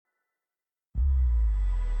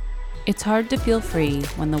It's hard to feel free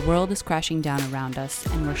when the world is crashing down around us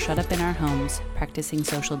and we're shut up in our homes practicing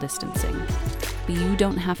social distancing. But you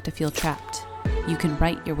don't have to feel trapped. You can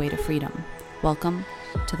write your way to freedom. Welcome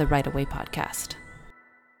to the Right Away Podcast.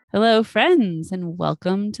 Hello, friends, and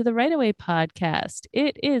welcome to the Right Away Podcast.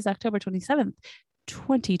 It is October 27th,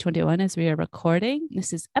 2021 as we are recording.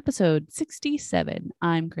 This is episode 67.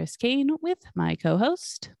 I'm Chris Kane with my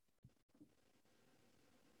co-host,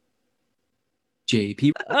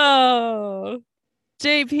 JP. Oh,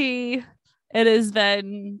 JP, it has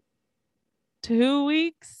been 2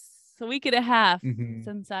 weeks, a week and a half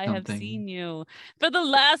since I have seen you for the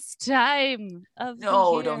last time of the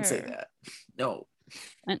year. Don't say that. No,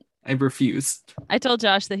 I refuse. I told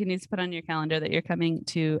Josh that he needs to put on your calendar that you're coming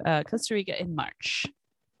to Costa Rica in March.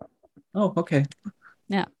 Oh, okay.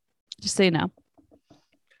 Yeah, just so you know.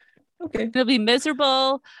 Okay. It'll be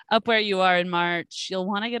miserable up where you are in March. You'll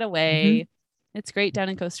want to get away. It's great down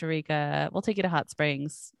in Costa Rica. We'll take you to hot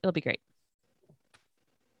springs. It'll be great.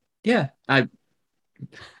 Yeah,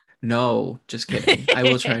 no, just kidding. I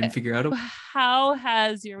will try and figure out. How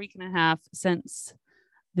has your week and a half since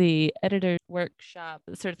the editor workshop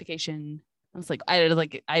certification?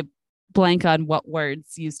 I blank on what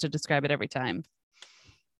words used to describe it every time.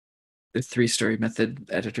 The 3-story method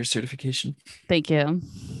editor certification. Thank you.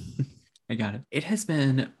 I got it. It has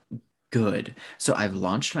been good. So I've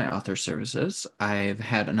launched my author services. I've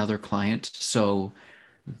had another client. So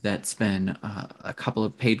that's been a couple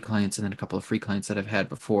of paid clients and then a couple of free clients that I've had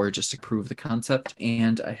before just to prove the concept.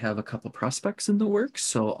 And I have a couple prospects in the works.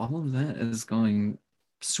 So all of that is going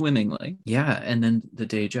swimmingly. Yeah. And then the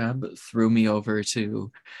day job threw me over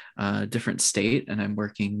to a different state and I'm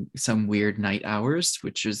working some weird night hours,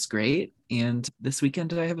 which is great. And this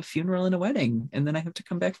weekend I have a funeral and a wedding and then I have to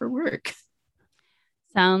come back for work.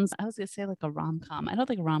 Sounds, I was going to say like a rom-com. I don't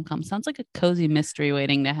think a rom-com sounds like a cozy mystery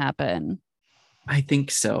waiting to happen. I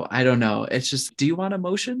think so. I don't know. It's just, do you want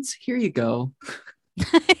emotions? Here you go.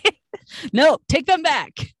 No, take them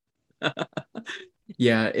back.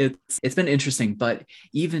 Yeah, it's been interesting, but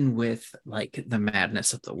even with like the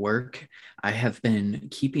madness of the work, I have been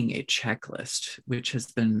keeping a checklist, which has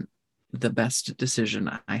been the best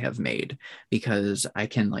decision I have made because I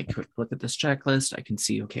can like look at this checklist. I can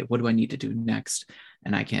see, okay, what do I need to do next?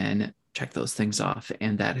 And I can check those things off.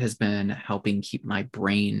 And that has been helping keep my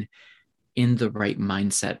brain in the right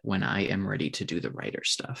mindset when I am ready to do the writer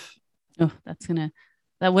stuff. Oh,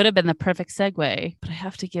 that would have been the perfect segue, but I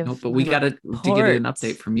have to give. No, but we got to get an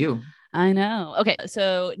update from you. I know. Okay.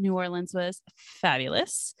 So New Orleans was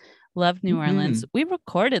fabulous. Loved New Orleans. We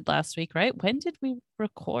recorded last week, right? When did we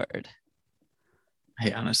record?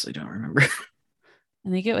 I honestly don't remember. I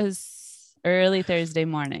think it was early Thursday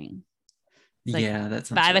morning. Yeah, that's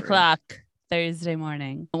 5 o'clock Thursday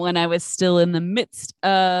morning when I was still in the midst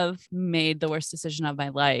of made the worst decision of my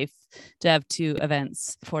life to have 2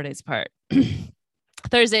 events 4 days apart.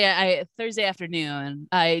 Thursday afternoon,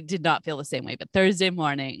 I did not feel the same way, but Thursday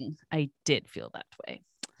morning, I did feel that way.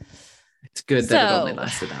 It's good that it only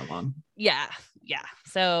lasted that long. Yeah.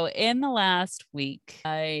 So in the last week,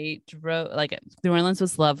 I drove, New Orleans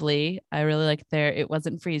was lovely. I really liked there. It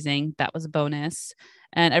wasn't freezing. That was a bonus.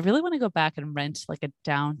 And I really want to go back and rent like a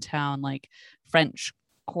downtown, like French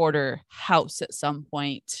Quarter house at some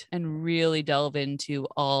point and really delve into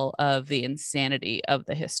all of the insanity of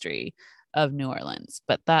the history of New Orleans.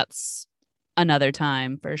 But that's another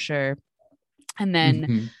time for sure. And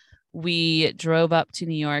then we drove up to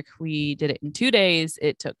New York. We did it in 2 days.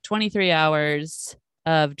 It took 23 hours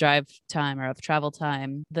of drive time or of travel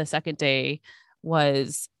time. The second day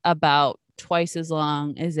was about twice as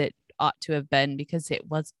long as it ought to have been because it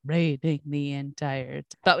was raining the entire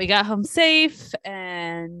time. But we got home safe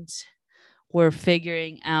and we're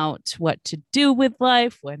figuring out what to do with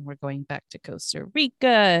life when we're going back to Costa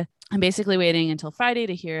Rica. I'm basically waiting until Friday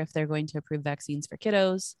to hear if they're going to approve vaccines for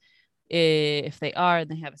kiddos. If they are and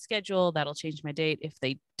they have a schedule, that'll change my date. If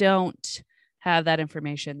they don't have that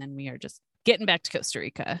information, then we are just getting back to Costa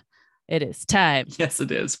Rica. It is time. Yes,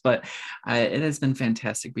 it is. But it has been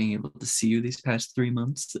fantastic being able to see you these past 3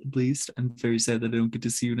 months, at least. I'm very sad that I don't get to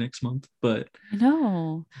see you next month, but I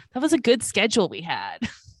know that was a good schedule we had.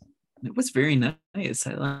 It was very nice.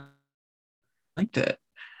 I liked it. It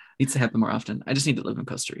needs to happen more often. I just need to live in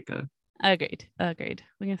Costa Rica. Agreed.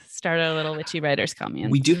 We can start our little witchy writers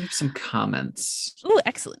commune. We do have some comments. Oh,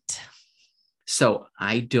 excellent. So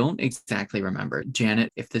I don't exactly remember.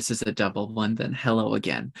 Janet, if this is a double one, then hello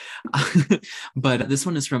again. But this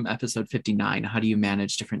one is from episode 59. How do you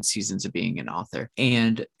manage different seasons of being an author?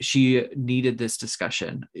 And she needed this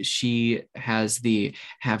discussion. She has the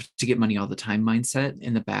have to get money all the time mindset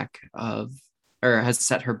in the back of or has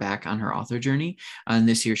set her back on her author journey. And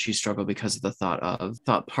this year she struggled because of the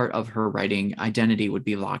thought part of her writing identity would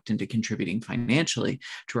be locked into contributing financially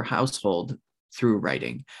to her household through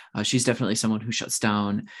writing. She's definitely someone who shuts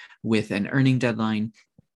down with an earning deadline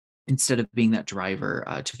instead of being that driver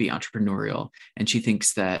to be entrepreneurial. And she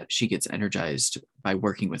thinks that she gets energized by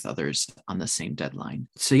working with others on the same deadline.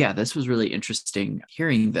 So yeah, this was really interesting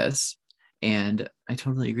hearing this. And I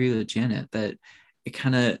totally agree with Janet that it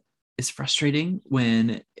kind of is frustrating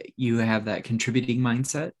when you have that contributing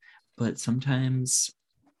mindset, but sometimes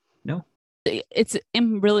no. It's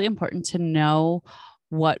really important to know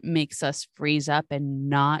what makes us freeze up and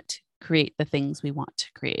not create the things we want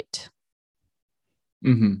to create.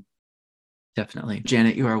 Mm-hmm. Definitely.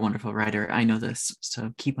 Janet, you are a wonderful writer. I know this,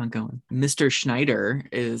 so keep on going. Mr. Schneider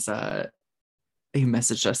is he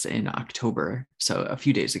messaged us in October, so a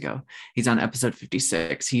few days ago. He's on episode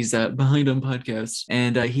 56. He's behind on podcasts,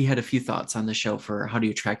 and he had a few thoughts on the show for how do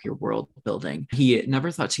you track your world building. He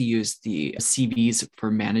never thought to use the CBs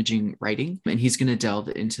for managing writing, and he's going to delve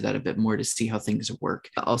into that a bit more to see how things work.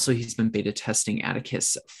 Also, he's been beta testing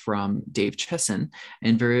Atticus from Dave Chesson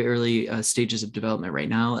in very early stages of development right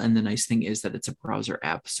now. And the nice thing is that it's a browser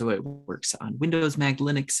app, so it works on Windows, Mac,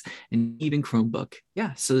 Linux, and even Chromebook.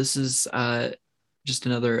 Yeah, so this is just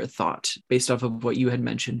another thought based off of what you had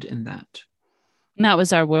mentioned in that. And that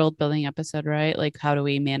was our world building episode, right? Like, how do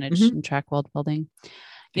we manage and track world building?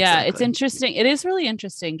 Yeah, exactly. It's interesting. It is really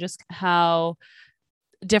interesting just how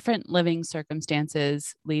different living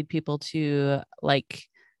circumstances lead people to like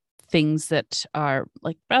things that are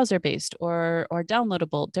like browser based or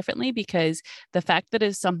downloadable differently, because the fact that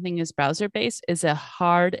if something is browser based is a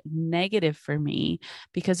hard negative for me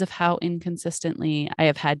because of how inconsistently I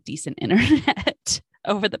have had decent internet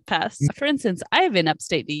over the past. For instance, I live in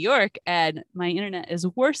upstate New York and my internet is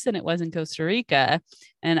worse than it was in Costa Rica,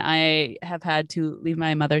 and I have had to leave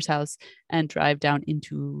my mother's house and drive down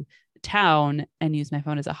into town and use my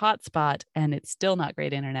phone as a hotspot, and it's still not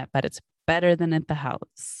great internet, but it's better than at the house.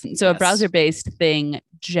 So yes. A browser-based thing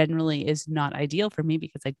generally is not ideal for me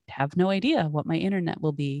because I have no idea what my internet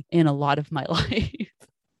will be in a lot of my life.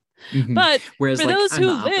 Mm-hmm. But whereas, for those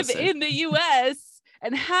who live in the US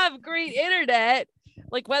and have great internet,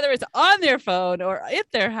 like whether it's on their phone or at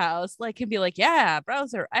their house, like can be like, yeah,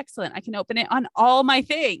 browser, excellent. I can open it on all my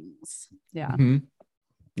things. Yeah. Mm-hmm.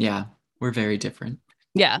 Yeah. We're very different.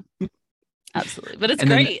 Yeah, absolutely. But it's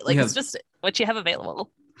great. Like it's just what you have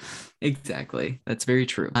available. Exactly. That's very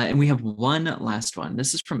true. And we have one last one.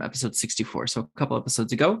 This is from episode 64. So a couple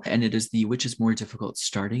episodes ago, and it is which is more difficult,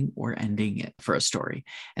 starting or ending it for a story.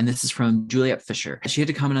 And this is from Juliet Fisher. She had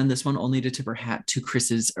to comment on this one only to tip her hat to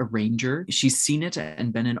Chris's arranger. She's seen it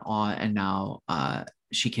and been in awe, and now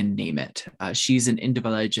she can name it. She's an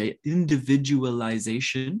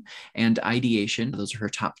individualization and ideation. Those are her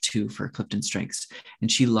top two for Clifton strengths.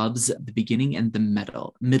 And she loves the beginning and the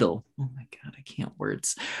middle. Oh my God, I can't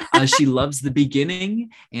words. She loves the beginning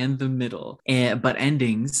and the middle. But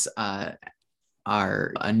endings are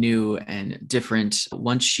new and different.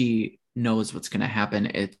 Once she knows what's going to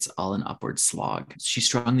happen, it's all an upward slog. She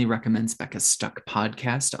strongly recommends Becca's Stuck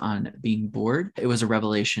podcast on being bored. It was a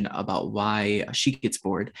revelation about why she gets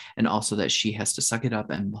bored, and also that she has to suck it up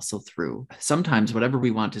and muscle through. Sometimes whatever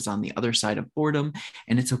we want is on the other side of boredom,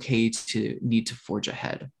 and it's okay to need to forge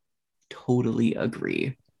ahead. Totally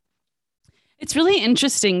agree. It's really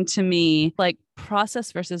interesting to me, like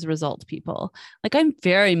process versus result people. Like I'm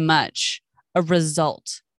very much a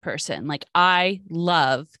result person. Like I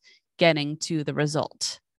love getting to the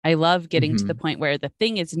result. I love getting to the point where the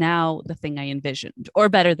thing is now the thing I envisioned, or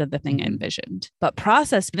better than the thing I envisioned. But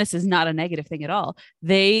process, this is not a negative thing at all.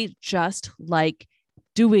 They just like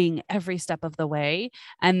doing every step of the way.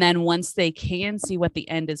 And then once they can see what the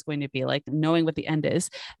end is going to be like, knowing what the end is,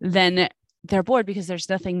 then they're bored because there's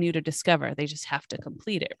nothing new to discover. They just have to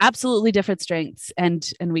complete it. Absolutely different strengths and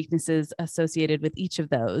weaknesses associated with each of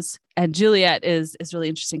those. And Juliet is really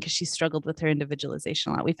interesting because she struggled with her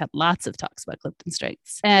individualization a lot. We've had lots of talks about Clifton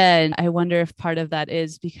strengths. And I wonder if part of that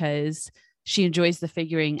is because she enjoys the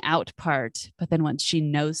figuring out part, but then once she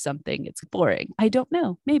knows something, it's boring. I don't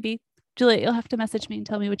know. Maybe. Juliet, you'll have to message me and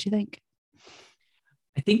tell me what you think.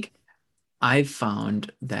 I think I've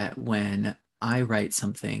found that when I write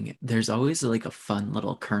something, there's always like a fun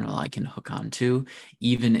little kernel I can hook onto,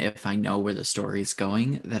 even if I know where the story is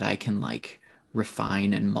going, that I can like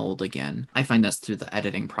refine and mold again. I find that's through the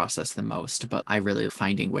editing process the most, but I really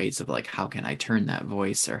finding ways of like, how can I turn that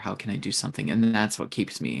voice, or how can I do something? And that's what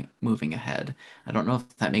keeps me moving ahead. I don't know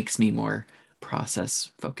if that makes me more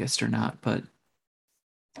process focused or not, but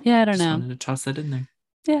yeah, I don't know. Just wanted to toss that in there.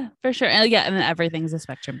 Yeah, for sure. And yeah, and then everything's a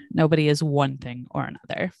spectrum. Nobody is one thing or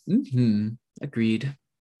another. Agreed.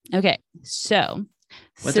 Okay, so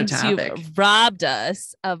What's our since you've topic? robbed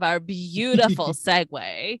us of our beautiful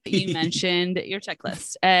segue, you mentioned your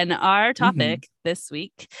checklist. And our topic this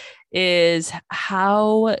week is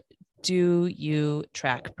how do you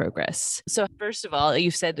track progress? So, first of all,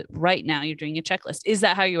 you said right now you're doing a checklist. Is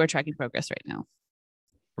that how you are tracking progress right now?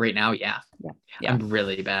 Right now, yeah. Yeah. I'm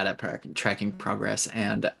really bad at tracking progress,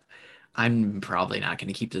 and I'm probably not going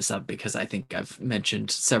to keep this up because I think I've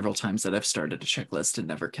mentioned several times that I've started a checklist and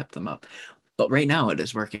never kept them up. But right now it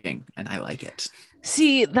is working and I like it.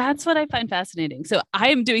 See, that's what I find fascinating. So I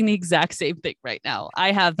am doing the exact same thing right now.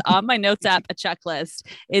 I have on my notes app a checklist.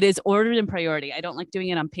 It is ordered in priority. I don't like doing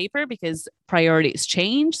it on paper because priorities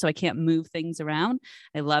change. So I can't move things around.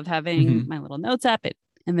 I love having my little notes app.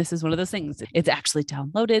 And this is one of those things. It's actually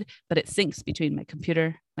downloaded, but it syncs between my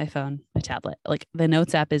computer, my phone, my tablet. Like the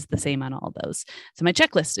notes app is the same on all of those. So my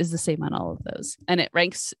checklist is the same on all of those. And it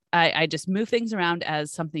ranks, I just move things around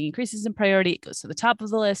as something increases in priority. It goes to the top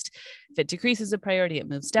of the list. If it decreases in priority, it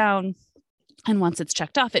moves down. And once it's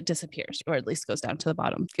checked off, it disappears, or at least goes down to the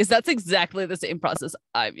bottom. Because that's exactly the same process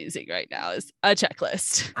I'm using right now is a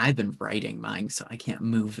checklist. I've been writing mine, so I can't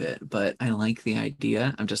move it, but I like the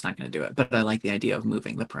idea. I'm just not going to do it, but I like the idea of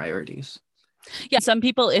moving the priorities. Yeah, some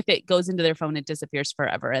people, if it goes into their phone, it disappears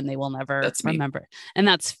forever and they will never remember. And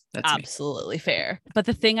that's absolutely fair. But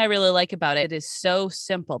the thing I really like about it is so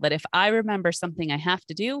simple that if I remember something I have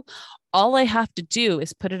to do, all I have to do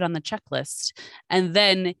is put it on the checklist. And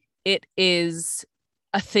then it is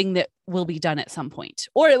a thing that will be done at some point,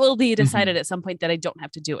 or it will be decided at some point that I don't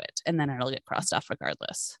have to do it. And then it'll get crossed off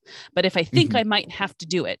regardless. But if I think I might have to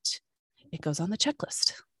do it, it goes on the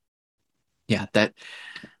checklist. Yeah,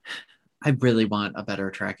 I really want a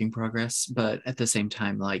better tracking progress, but at the same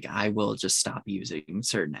time, like I will just stop using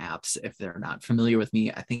certain apps if they're not familiar with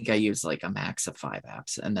me. I think I use like a max of 5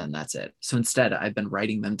 apps and then that's it. So instead, I've been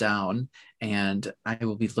writing them down and I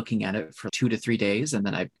will be looking at it for 2 to 3 days and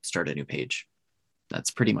then I start a new page.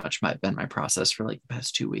 That's pretty much been my process for like the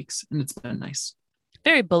past 2 weeks, and it's been nice.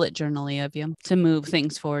 Very bullet journal-y of you to move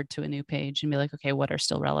things forward to a new page and be like, okay, what are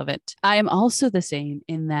still relevant? I am also the same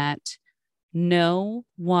in that no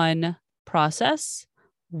one process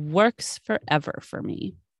works forever for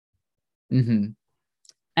me. And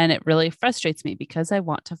it really frustrates me because I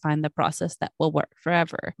want to find the process that will work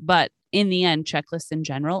forever. But in the end, checklists in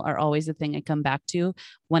general are always the thing I come back to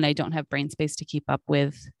when I don't have brain space to keep up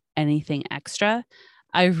with anything extra.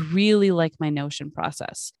 I really like my Notion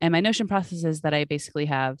process. And my Notion process is that I basically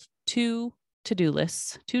have 2 to-do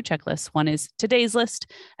lists, 2 checklists. One is today's list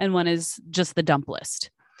and one is just the dump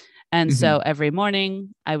list. And so every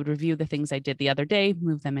morning I would review the things I did the other day,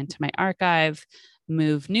 move them into my archive,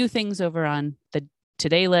 move new things over on the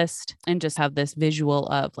today list, and just have this visual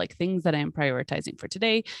of like things that I'm prioritizing for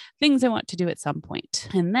today, things I want to do at some point.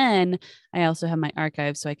 And then I also have my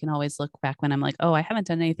archive so I can always look back when I'm like, oh, I haven't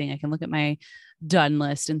done anything. I can look at my done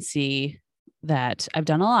list and see that I've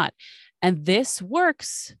done a lot. And this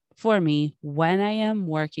works for me when I am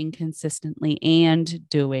working consistently and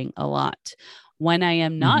doing a lot. When I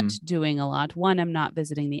am not doing a lot, 1, I'm not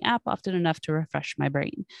visiting the app often enough to refresh my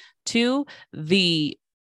brain. 2, the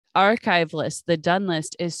archive list, the done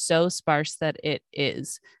list is so sparse that it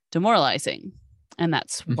is demoralizing. And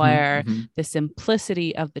that's where the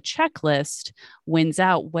simplicity of the checklist wins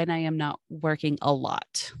out when I am not working a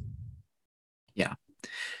lot. Yeah.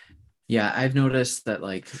 Yeah, I've noticed that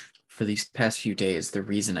like for these past few days, the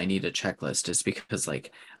reason I need a checklist is because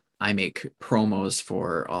like I make promos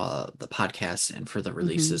for the podcast and for the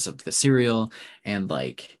releases of the serial, and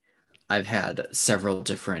like I've had several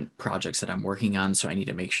different projects that I'm working on, so I need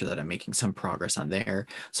to make sure that I'm making some progress on there.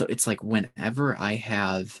 So it's like whenever I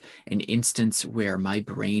have an instance where my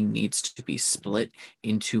brain needs to be split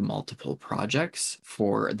into multiple projects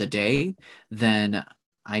for the day, then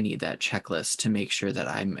I need that checklist to make sure that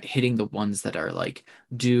I'm hitting the ones that are like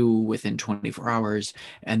due within 24 hours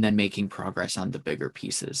and then making progress on the bigger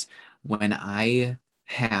pieces. When I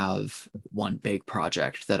have one big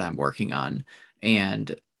project that I'm working on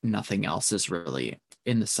and nothing else is really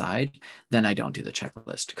in the side, then I don't do the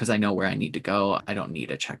checklist because I know where I need to go. I don't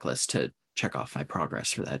need a checklist to check off my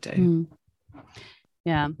progress for that day.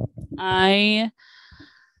 Yeah.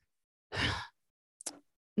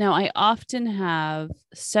 Now, I often have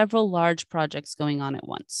several large projects going on at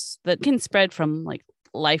once that can spread from like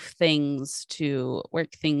life things to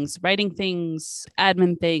work things, writing things,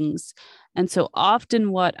 admin things. And so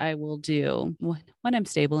often what I will do when I'm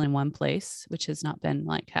stable in one place, which has not been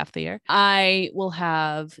like half the year, I will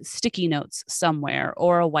have sticky notes somewhere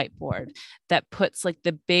or a whiteboard that puts like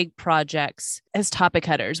the big projects as topic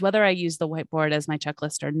headers. Whether I use the whiteboard as my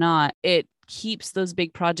checklist or not, it keeps those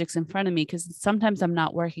big projects in front of me, because sometimes I'm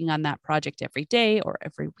not working on that project every day or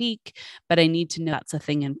every week, but I need to know that's a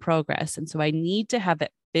thing in progress. And so I need to have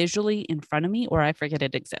it visually in front of me or I forget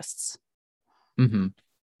it exists. Mm-hmm.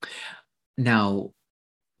 Now,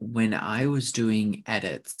 when I was doing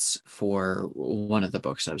edits for one of the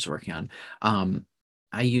books I was working on,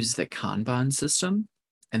 I used the Kanban system,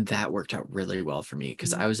 and that worked out really well for me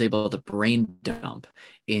because I was able to brain dump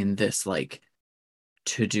in this like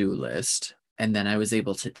to-do list, and then I was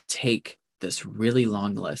able to take this really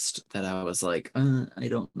long list that I was like, I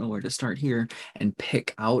don't know where to start here, and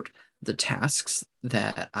pick out the tasks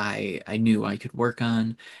that I knew I could work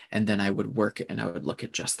on, and then I would work and I would look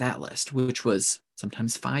at just that list, which was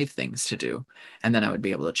sometimes 5 things to do, and then I would be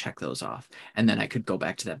able to check those off, and then I could go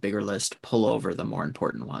back to that bigger list, pull over the more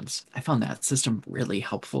important ones. I found that system really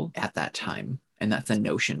helpful at that time, and that's a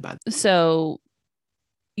Notion by. So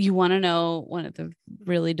you want to know one of the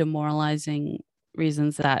really demoralizing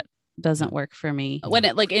reasons that doesn't work for me, when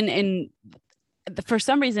it like in for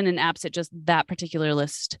some reason in apps, it just, that particular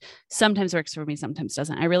list sometimes works for me, sometimes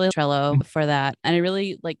doesn't. I really like Trello for that. And I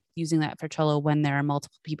really like using that for Trello when there are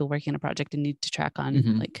multiple people working on a project and need to track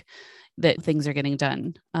on like that things are getting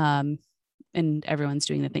done. And everyone's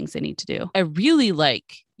doing the things they need to do. I really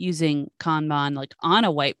like using Kanban like on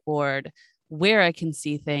a whiteboard where I can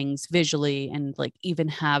see things visually and like even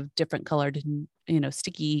have different colored,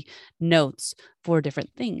 sticky notes for different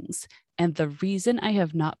things. And the reason I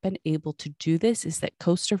have not been able to do this is that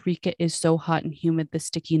Costa Rica is so hot and humid, the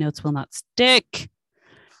sticky notes will not stick.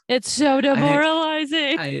 It's so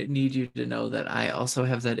demoralizing. I need you to know that I also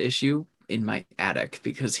have that issue in my attic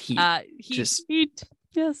because heat.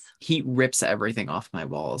 Yes. Heat rips everything off my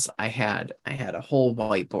walls. I had a whole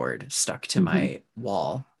whiteboard stuck to my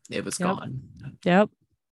wall. It was gone. Yep.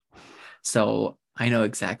 So I know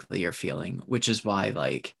exactly your feeling, which is why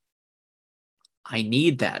like I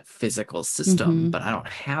need that physical system, but I don't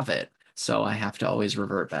have it. So I have to always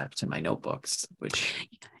revert back to my notebooks, which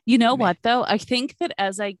what though? I think that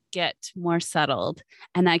as I get more settled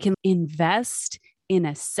and I can invest in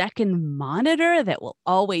a second monitor that will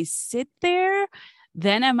always sit there,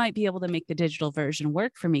 then I might be able to make the digital version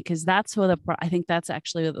work for me. Because that's what I think that's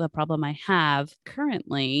actually the problem I have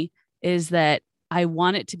currently, is that I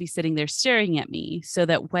want it to be sitting there staring at me so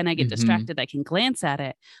that when I get distracted, I can glance at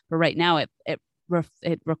it. But right now it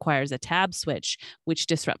requires a tab switch, which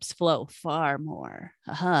disrupts flow far more.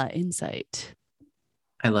 Aha, insight.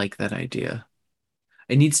 I like that idea.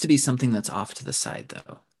 It needs to be something that's off to the side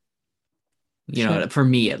though. For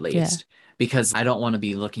me at least, because I don't want to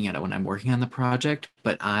be looking at it when I'm working on the project,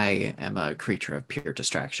 but I am a creature of pure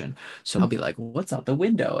distraction. So I'll be like, what's out the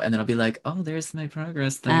window? And then I'll be like, oh, there's my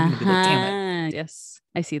progress thing. And I'll be like, damn it. Yes,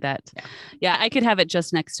 I see that. Yeah, I could have it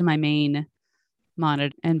just next to my main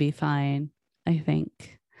monitor and be fine, I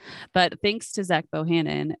think. But thanks to Zach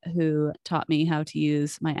Bohannon, who taught me how to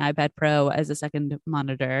use my iPad Pro as a second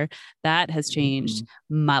monitor, that has changed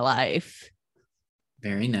my life.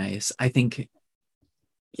 Very nice. I think,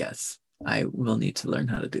 yes, I will need to learn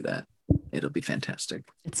how to do that. It'll be fantastic.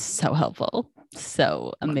 It's so helpful.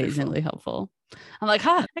 So amazingly helpful. I'm like,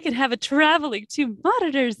 I can have it traveling 2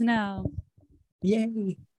 monitors now.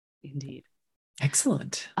 Yay. Indeed.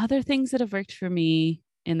 Excellent. Other things that have worked for me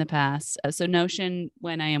in the past. So Notion,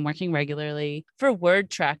 when I am working regularly for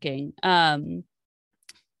word tracking.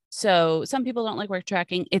 So some people don't like word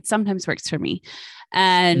tracking. It sometimes works for me.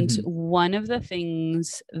 And one of the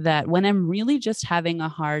things that when I'm really just having a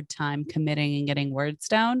hard time committing and getting words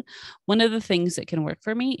down, one of the things that can work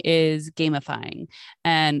for me is gamifying.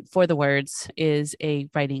 And For the Words is a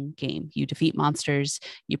writing game. You defeat monsters,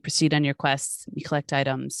 you proceed on your quests, you collect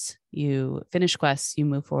items, you finish quests, you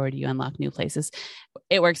move forward, you unlock new places.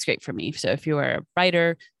 It works great for me. So if you are a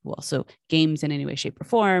writer who also games in any way, shape, or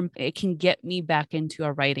form, it can get me back into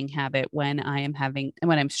a writing habit when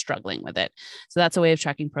I'm struggling with it. So that's a way of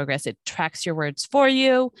tracking progress. It tracks your words for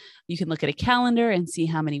you. You can look at a calendar and see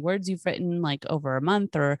how many words you've written, like over a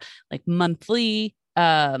month or like monthly.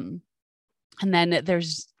 And then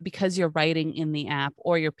because you're writing in the app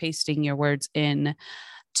or you're pasting your words in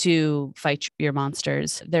to fight your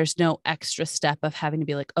monsters, there's no extra step of having to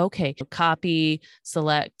be like, okay, copy,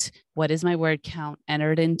 select, what is my word count,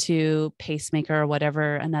 enter it into Pacemaker or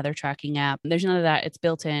whatever, another tracking app. There's none of that. It's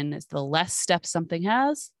built in. It's the less steps something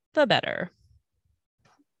has, the better.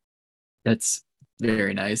 That's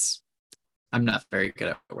very nice. I'm not very good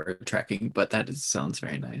at word tracking, but sounds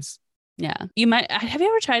very nice. Yeah. You might have you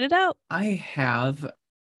ever tried it out? I have.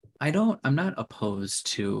 I'm not opposed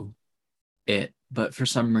to it, but for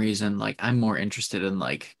some reason, like I'm more interested in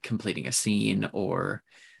like completing a scene or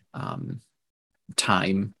um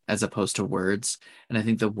time as opposed to words. And I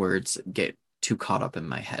think the words get too caught up in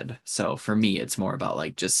my head. So for me, it's more about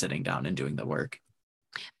like just sitting down and doing the work.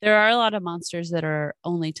 There are a lot of monsters that are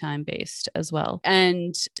only time based as well.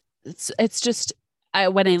 And it's just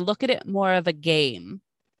when I look at it more of a game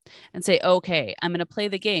and say, okay, I'm going to play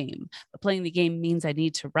the game, but playing the game means I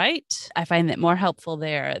need to write. I find that more helpful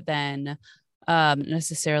there than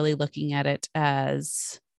necessarily looking at it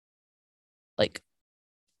as like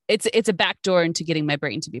it's a backdoor into getting my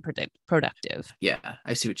brain to be productive. Yeah,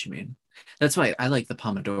 I see what you mean. That's why I like the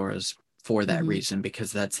Pomodoros for that Mhm. reason,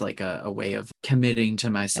 because that's like a way of committing to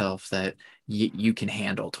myself that you can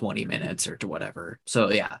handle 20 minutes or to whatever.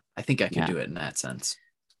 So yeah, I think I could Yeah. do it in that sense.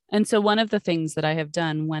 And so one of the things that I have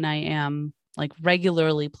done when I am like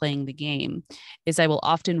regularly playing the game is I will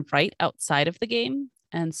often write outside of the game.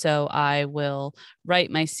 And so I will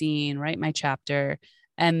write my scene, write my chapter,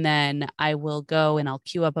 and then I will go and I'll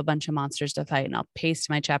queue up a bunch of monsters to fight and I'll paste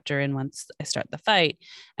my chapter in once I start the fight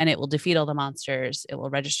and it will defeat all the monsters. It will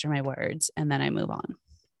register my words and then I move on.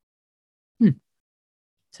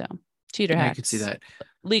 So cheater Yeah, I hacks, could see that.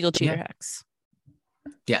 legal cheater Yeah. hacks.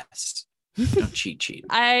 Yes. Don't cheat.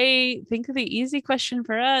 I think the easy question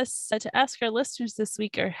for us to ask our listeners this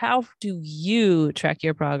week are how do you track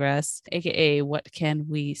your progress? AKA, what can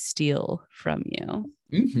we steal from you?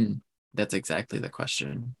 Mm-hmm. That's exactly the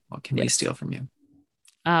question. What can we Yes. steal from you?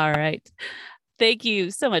 All right. Thank you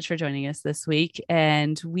so much for joining us this week.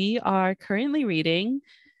 And we are currently reading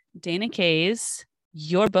Dana Kaye's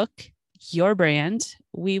Your Book, Your Brand.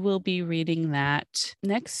 We will be reading that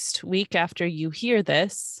next week after you hear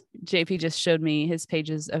this. JP just showed me his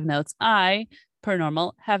pages of notes. I, per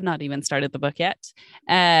normal, have not even started the book yet.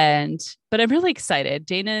 But I'm really excited.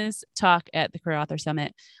 Dana's talk at the Career Author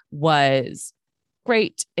Summit was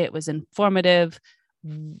great. It was informative.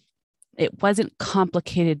 It wasn't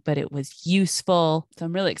complicated, but it was useful. So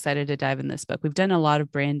I'm really excited to dive in this book. We've done a lot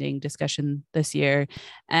of branding discussion this year,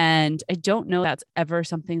 and I don't know if that's ever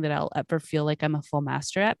something that I'll ever feel like I'm a full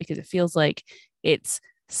master at because it feels like it's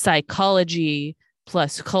psychology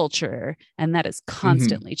plus culture, and that is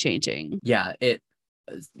constantly changing. Yeah,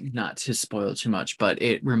 not to spoil too much, but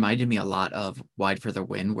it reminded me a lot of Wide for the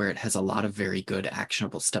Win, where it has a lot of very good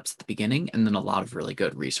actionable steps at the beginning and then a lot of really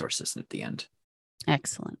good resources at the end.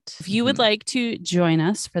 Excellent. If you would like to join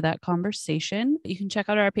us for that conversation, you can check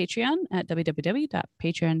out our Patreon at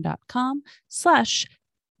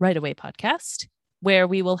www.patreon.com/writeawaypodcast, where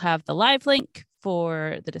we will have the live link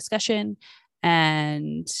for the discussion.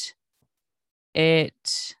 And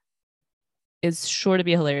it is sure to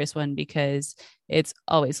be a hilarious one because it's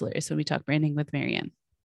always hilarious when we talk branding with Marianne.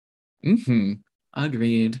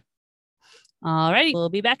 Agreed. All righty. We'll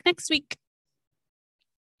be back next week.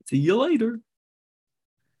 See you later.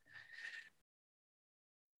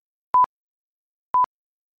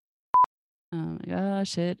 Oh my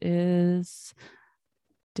gosh, it is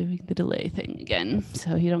doing the delay thing again.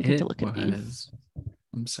 So you don't get to look at me.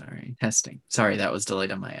 I'm sorry. Testing. Sorry, that was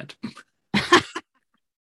delayed on my end.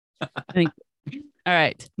 All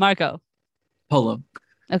right, Marco. Polo.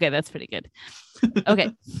 Okay, that's pretty good.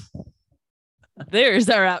 Okay. There's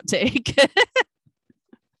our outtake.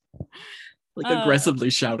 Like aggressively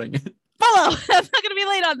shouting. Polo! I'm not going to be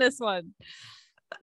late on this one.